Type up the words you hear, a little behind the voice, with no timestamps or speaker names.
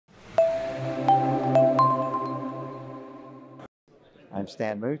I'm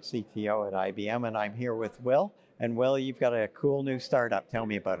Stan Moot, CTO at IBM, and I'm here with Will. And Will, you've got a cool new startup. Tell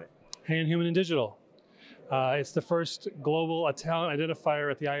me about it. Hand, Human, and Digital. It's the first global talent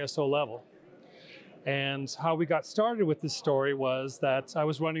identifier at the ISO level. And how we got started with this story was that I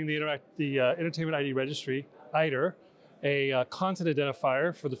was running the Entertainment ID Registry, IDER, a content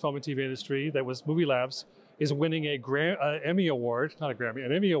identifier for the film and TV industry that was Movie Labs, is winning an Emmy Award, not a Grammy,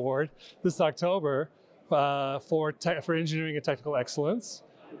 an Emmy Award this October for engineering and technical excellence.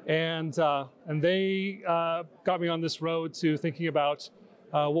 And they got me on this road to thinking about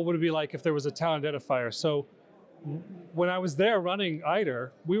what would it be like if there was a talent identifier. So when I was there running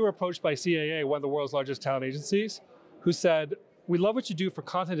IDER, we were approached by CAA, one of the world's largest talent agencies, who said, we love what you do for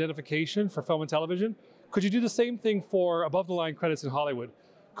content identification for film and television. Could you do the same thing for above-the-line credits in Hollywood?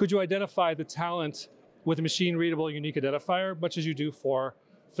 Could you identify the talent with a machine-readable, unique identifier, much as you do for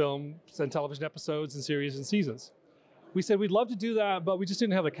films and television episodes and series and seasons? We said we'd love to do that, but we just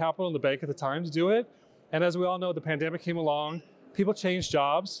didn't have the capital in the bank at the time to do it. And as we all know, the pandemic came along, people changed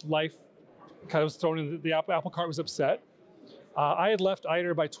jobs, life kind of was thrown in, the apple cart was upset. I had left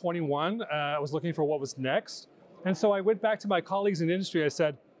IDER by 21, I was looking for what was next. And so I went back to my colleagues in the industry, I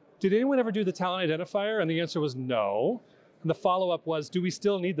said, did anyone ever do the talent identifier? And the answer was no. And the follow-up was, do we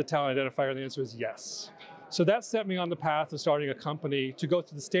still need the talent identifier? And the answer is yes. So that set me on the path of starting a company to go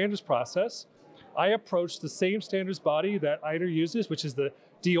through the standards process. I approached the same standards body that IDER uses, which is the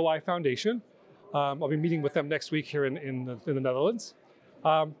DOI Foundation. I'll be meeting with them next week here in the Netherlands.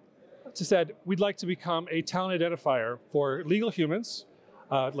 To said, we'd like to become a talent identifier for legal humans,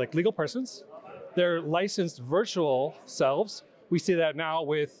 like legal persons, their licensed virtual selves. We see that now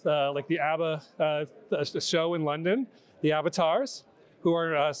with like the ABBA show in London, the avatars, who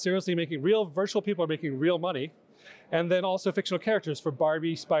are seriously making virtual people are making real money. And then also fictional characters for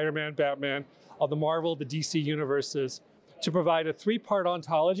Barbie, Spider-Man, Batman, all the Marvel, the DC universes, to provide a three-part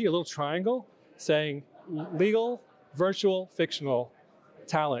ontology, a little triangle, saying legal, virtual, fictional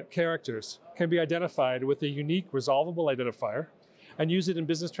talent, characters can be identified with a unique resolvable identifier and use it in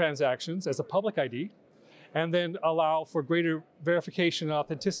business transactions as a public ID, and then allow for greater verification and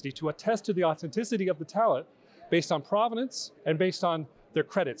authenticity to attest to the authenticity of the talent based on provenance and based on their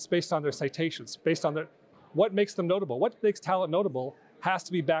credits, based on their citations, based on what makes them notable. What makes talent notable has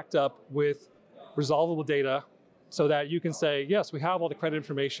to be backed up with resolvable data so that you can say, yes, we have all the credit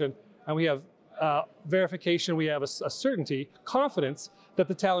information and we have verification, we have a certainty, confidence that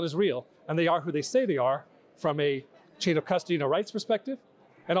the talent is real and they are who they say they are from a chain of custody and a rights perspective.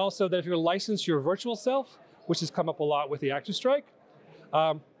 And also that if you're license your virtual self, which has come up a lot with the actor strike,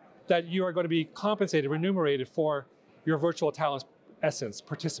 that you are going to be compensated, remunerated for your virtual talent's essence,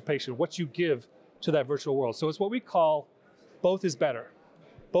 participation, what you give to that virtual world. So it's what we call both is better.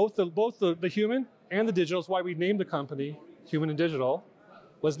 Both the human and the digital is why we named the company Human and Digital,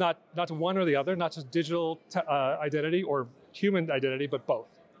 was not one or the other, not just digital identity or human identity, but both.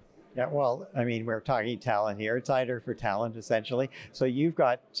 Yeah, well, I mean, we're talking talent here. It's IDER for talent, essentially. So you've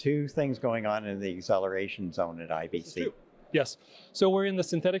got two things going on in the acceleration zone at IBC. Yes. So we're in the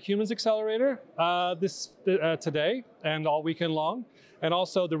Synthetic Humans Accelerator today and all weekend long. And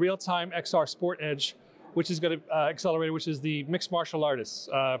also the real-time XR Sport Edge, which is going to accelerate, which is the mixed martial artists,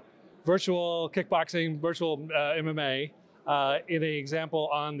 virtual kickboxing, virtual MMA, in an example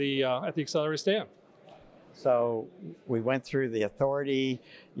on the at the accelerator stand. So we went through the authority,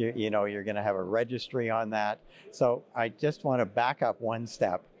 you know, you're going to have a registry on that. So I just want to back up one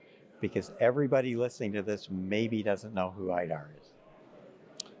step because everybody listening to this maybe doesn't know who IDER is.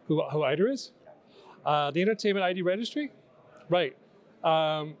 Who IDER is? The Entertainment ID Registry? Right.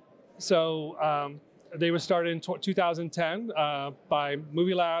 They were started in 2010 by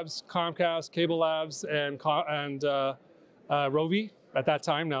Movie Labs, Comcast, Cable Labs, and Rovi at that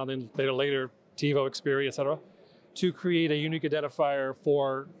time. Now then later TiVo, Xperia, et cetera, to create a unique identifier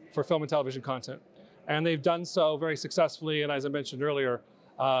for film and television content. And they've done so very successfully, and as I mentioned earlier,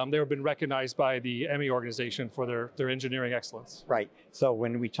 they've been recognized by the Emmy organization for their engineering excellence. Right, so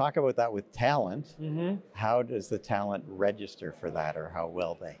when we talk about that with talent, how does the talent register for that, or how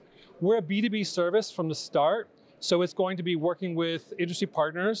will they? We're a B2B service from the start, so it's going to be working with industry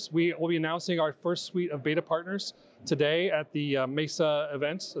partners. We will be announcing our first suite of beta partners today at the Mesa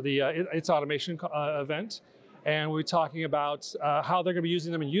event, the It's Automation event. And we'll be talking about how they're going to be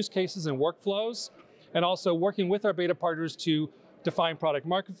using them in use cases and workflows, and also working with our beta partners to define product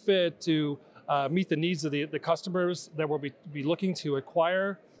market fit, to meet the needs of the customers that we'll be looking to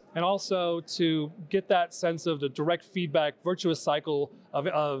acquire, and also to get that sense of the direct feedback, virtuous cycle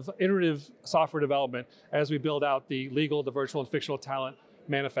of iterative software development as we build out the legal, the virtual, and fictional talent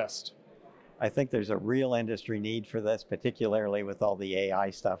manifest. I think there's a real industry need for this, particularly with all the AI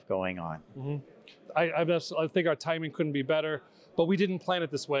stuff going on. Mm-hmm. I think our timing couldn't be better, but we didn't plan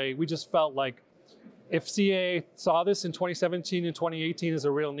it this way. We just felt like if CA saw this in 2017 and 2018 as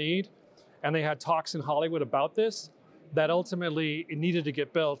a real need, and they had talks in Hollywood about this, that ultimately it needed to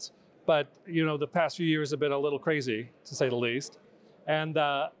get built. But you know, the past few years have been a little crazy, to say the least. And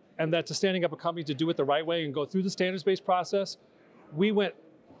that to standing up a company to do it the right way and go through the standards-based process, we went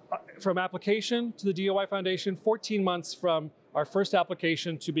from application to the DOI Foundation, 14 months from our first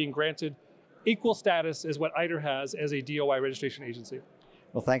application to being granted equal status as what ITER has as a DOI registration agency.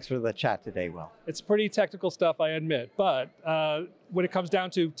 Well, thanks for the chat today, Will. It's pretty technical stuff, I admit, but when it comes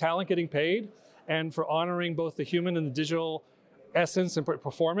down to talent getting paid and for honoring both the human and the digital essence and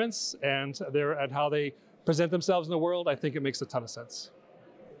performance and how they present themselves in the world, I think it makes a ton of sense.